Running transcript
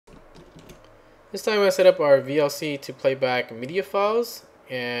This time I set up our VLC to play back media files,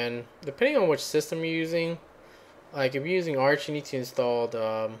 and depending on which system you're using, like if you're using Arch, you need to install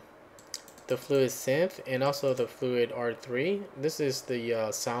the Fluidsynth and also the Fluid R3. This is the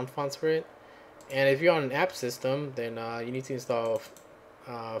SoundFont for it. And if you're on an app system, then you need to install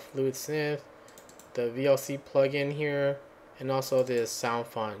Fluidsynth, the VLC plugin here, and also the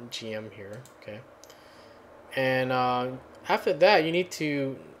SoundFont GM here. Okay. And after that, you need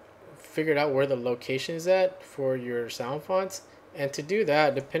to figure out where the location is at for your sound fonts. And to do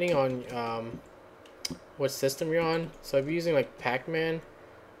that, depending on what system you're on, so if you're using like Pac-Man,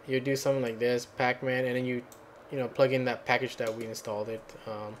 you do something like this, Pac-Man, and then you plug in that package that we installed it,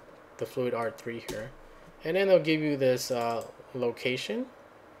 the Fluid R3 here, and then they'll give you this location,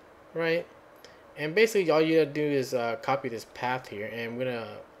 right? And basically all you gotta do is copy this path here, and I'm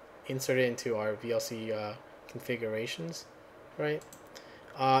gonna insert it into our VLC configurations, right?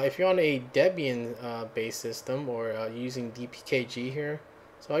 If you're on a Debian based system or using DPKG here,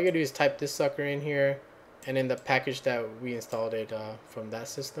 so all you gotta do is type this sucker in here, and then the package that we installed it from that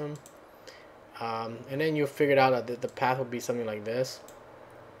system, and then you'll figure it out that the path will be something like this.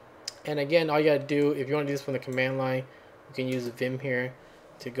 And again, all you gotta do, if you want to do this from the command line, you can use Vim here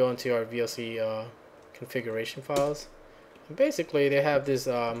to go into our VLC configuration files. And basically, they have this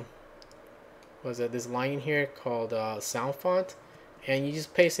this line here called SoundFont, and you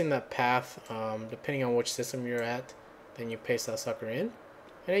just paste in that path depending on which system you're at. Then you paste that sucker in, and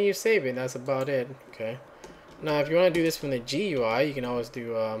then you save it. That's about it. Okay. Now, if you want to do this from the GUI, you can always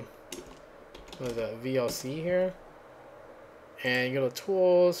do VLC here, and you go to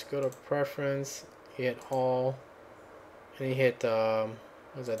Tools, go to Preference, hit All, and you hit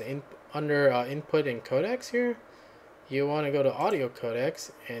under Input and Codecs here. You want to go to Audio Codecs,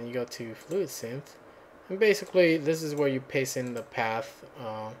 and you go to Fluidsynth, and basically this is where you paste in the path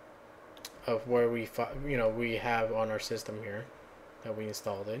of where we have on our system here that we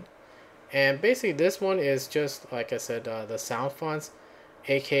installed it. And basically this one is just, like I said, the sound fonts,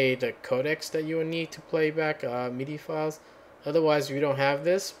 aka the codecs that you would need to play back MIDI files. Otherwise, if you don't have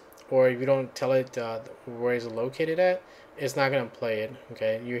this, or if you don't tell it where it's located at, it's not going to play it.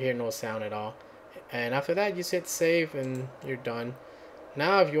 Okay, you hear no sound at all. And after that, you just hit save and you're done.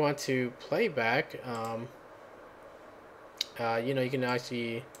 Now if you want to play back, you can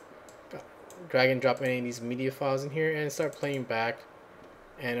actually drag and drop any of these media files in here and start playing back,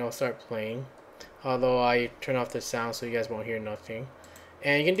 and it'll start playing, although I turn off the sound so you guys won't hear nothing.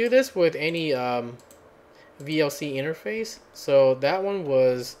 And you can do this with any VLC interface. So that one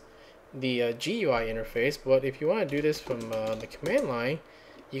was the GUI interface, but if you want to do this from the command line,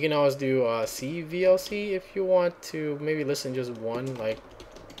 you can always do CVLC if you want to maybe listen just one, like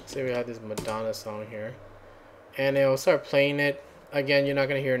say we have this Madonna song here, and it'll start playing it. Again, you're not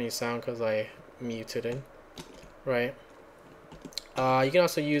going to hear any sound because I muted it, right? You can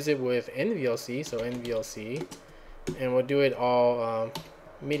also use it with NVLC, so NVLC, and we'll do it all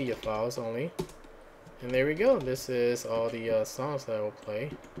media files only. And there we go. This is all the songs that I will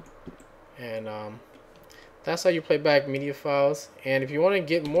play, and that's how you play back media files. And if you want to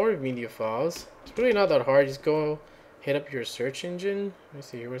get more media files, it's really not that hard. Just go hit up your search engine. Let me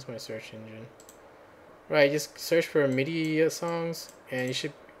see here. Where's my search engine? Right, just search for media songs, and you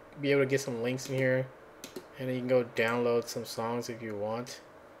should be able to get some links in here. And then you can go download some songs if you want.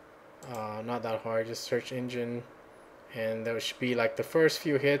 Not that hard. Just search engine, and there should be like the first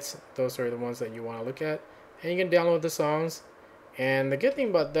few hits. Those are the ones that you want to look at, and you can download the songs. And the good thing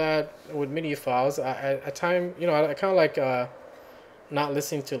about that with MIDI files, at time, I kind of like not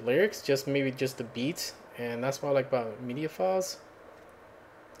listening to lyrics, just maybe just the beats, and that's what I like about MIDI files.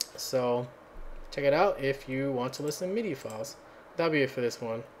 So check it out if you want to listen to MIDI files. That'll be it for this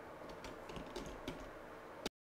one.